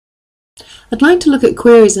I'd like to look at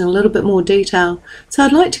queries in a little bit more detail, so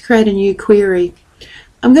I'd like to create a new query.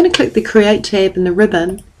 I'm going to click the Create tab in the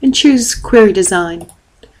ribbon and choose Query Design.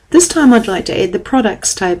 This time I'd like to add the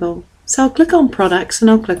Products table, so I'll click on Products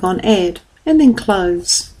and I'll click on Add, and then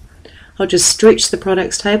Close. I'll just stretch the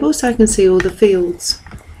Products table so I can see all the fields.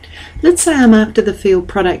 Let's say I'm after the field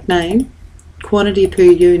Product Name, Quantity per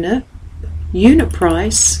Unit, Unit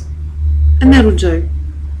Price, and that'll do.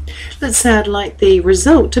 Let's say I'd like the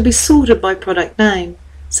result to be sorted by product name,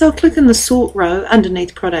 so I'll click in the Sort row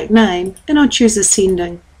underneath Product Name and I'll choose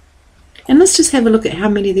Ascending. And let's just have a look at how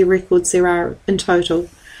many of the records there are in total.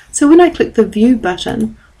 So when I click the View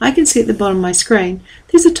button, I can see at the bottom of my screen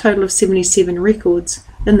there's a total of 77 records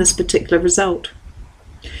in this particular result.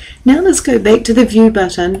 Now let's go back to the View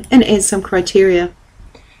button and add some criteria.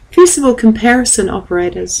 First of all, comparison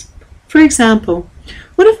operators. For example,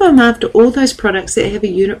 what if I'm after all those products that have a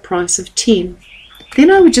unit price of 10?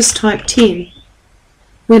 Then I would just type 10.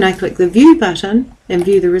 When I click the View button and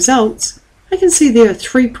view the results, I can see there are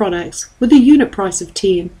 3 products with a unit price of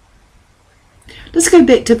 10. Let's go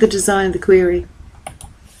back to the design of the query.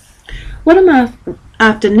 What I'm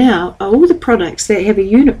after now are all the products that have a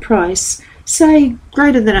unit price, say,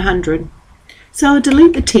 greater than 100. So I'll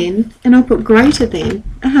delete the 10 and I'll put greater than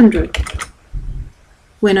 100.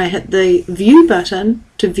 When I hit the View button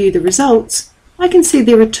to view the results, I can see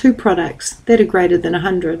there are 2 products that are greater than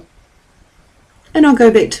 100. And I'll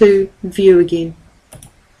go back to View again.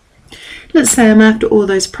 Let's say I'm after all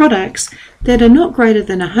those products that are not greater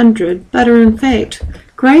than 100, but are in fact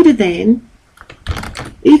greater than,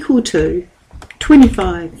 equal to,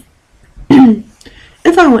 25.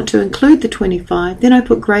 If I want to include the 25, then I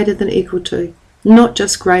put greater than equal to, not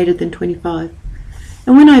just greater than 25.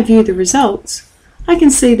 And when I view the results, I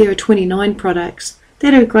can see there are 29 products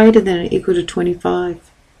that are greater than or equal to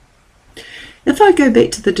 25. If I go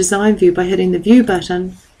back to the design view by hitting the View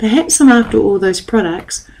button, perhaps I'm after all those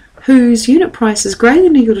products whose unit price is greater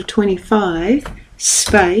than or equal to 25,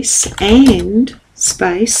 space, and,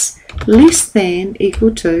 space, less than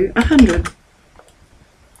equal to 100.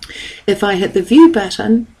 If I hit the View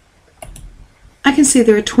button, I can see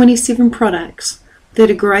there are 27 products that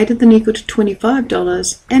are greater than equal to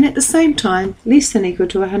 $25 and at the same time less than equal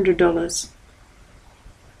to $100.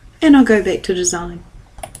 And I'll go back to design.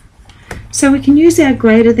 So we can use our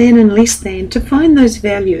greater than and less than to find those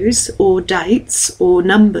values or dates or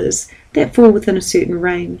numbers that fall within a certain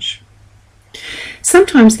range.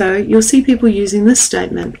 Sometimes though you'll see people using this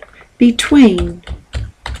statement, between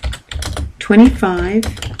 25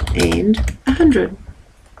 and 100.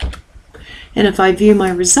 And if I view my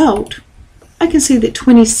result, I can see that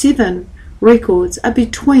 27 records are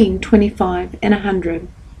between 25 and 100.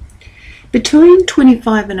 Between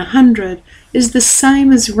 25 and 100 is the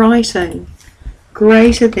same as writing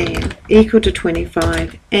greater than equal to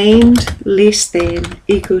 25 and less than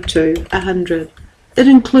equal to 100. It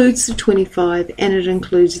includes the 25 and it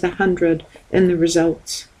includes the 100 in the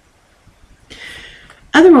results.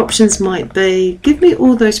 Other options might be, give me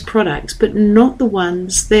all those products but not the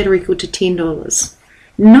ones that are equal to $10.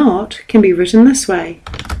 Not can be written this way,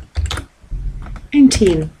 and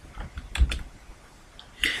 10.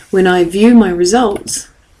 When I view my results,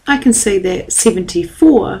 I can see that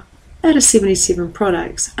 74 out of 77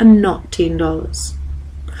 products are not $10.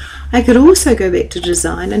 I could also go back to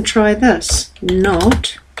design and try this,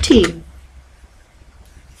 not 10,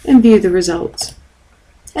 and view the results,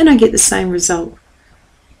 and I get the same result.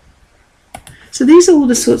 So these are all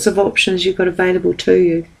the sorts of options you've got available to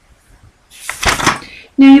you.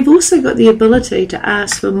 Now you've also got the ability to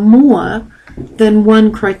ask for more than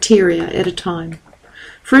one criteria at a time.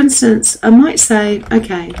 For instance, I might say,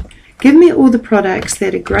 okay, give me all the products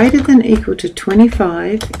that are greater than equal to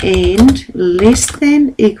 25 and less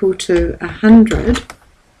than equal to 100,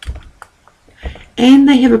 and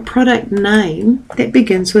they have a product name that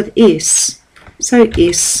begins with S, so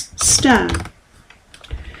S star.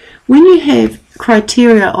 When you have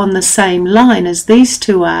criteria on the same line as these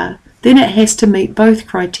two are, then it has to meet both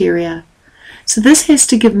criteria. So this has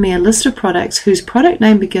to give me a list of products whose product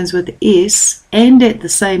name begins with S and at the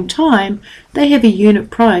same time they have a unit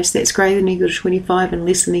price that's greater than equal to 25 and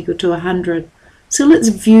less than equal to 100. So let's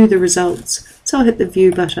view the results. So I'll hit the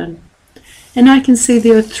View button. And I can see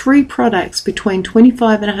there are 3 products between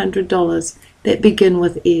 $25 and $100 that begin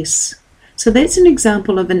with S. So that's an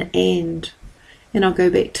example of an AND. And I'll go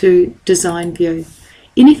back to Design View.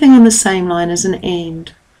 Anything on the same line is an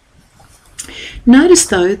AND. Notice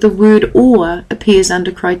though the word OR appears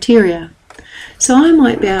under criteria. So I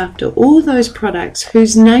might be after all those products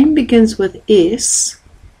whose name begins with S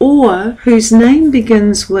or whose name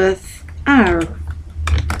begins with R.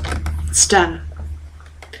 star,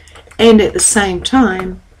 and at the same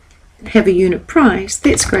time have a unit price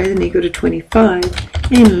that's greater than or equal to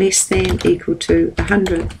 25 and less than or equal to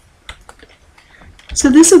 100. So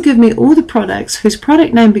this will give me all the products whose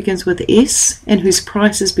product name begins with S and whose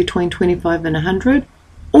price is between 25 and 100,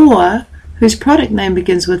 or whose product name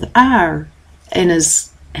begins with R and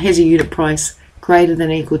has a unit price greater than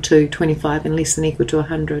or equal to 25 and less than or equal to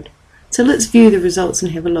 100. So let's view the results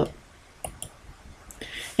and have a look.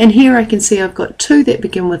 And here I can see I've got 2 that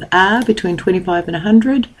begin with R between 25 and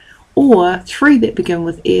 100, or 3 that begin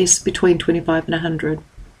with S between 25 and 100.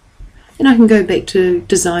 And I can go back to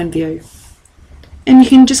design view. And you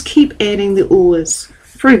can just keep adding the ORs.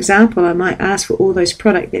 For example, I might ask for all those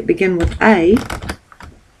products that begin with A,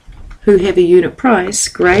 who have a unit price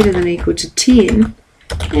greater than or equal to 10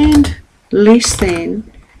 and less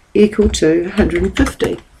than or equal to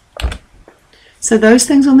 150. So those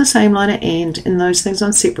things on the same line are AND, and those things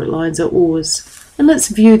on separate lines are ORs. And let's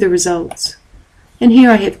view the results. And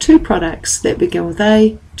here I have 2 products that begin with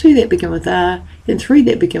A, 2 that begin with R, and 3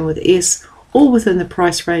 that begin with S, all within the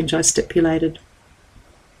price range I stipulated.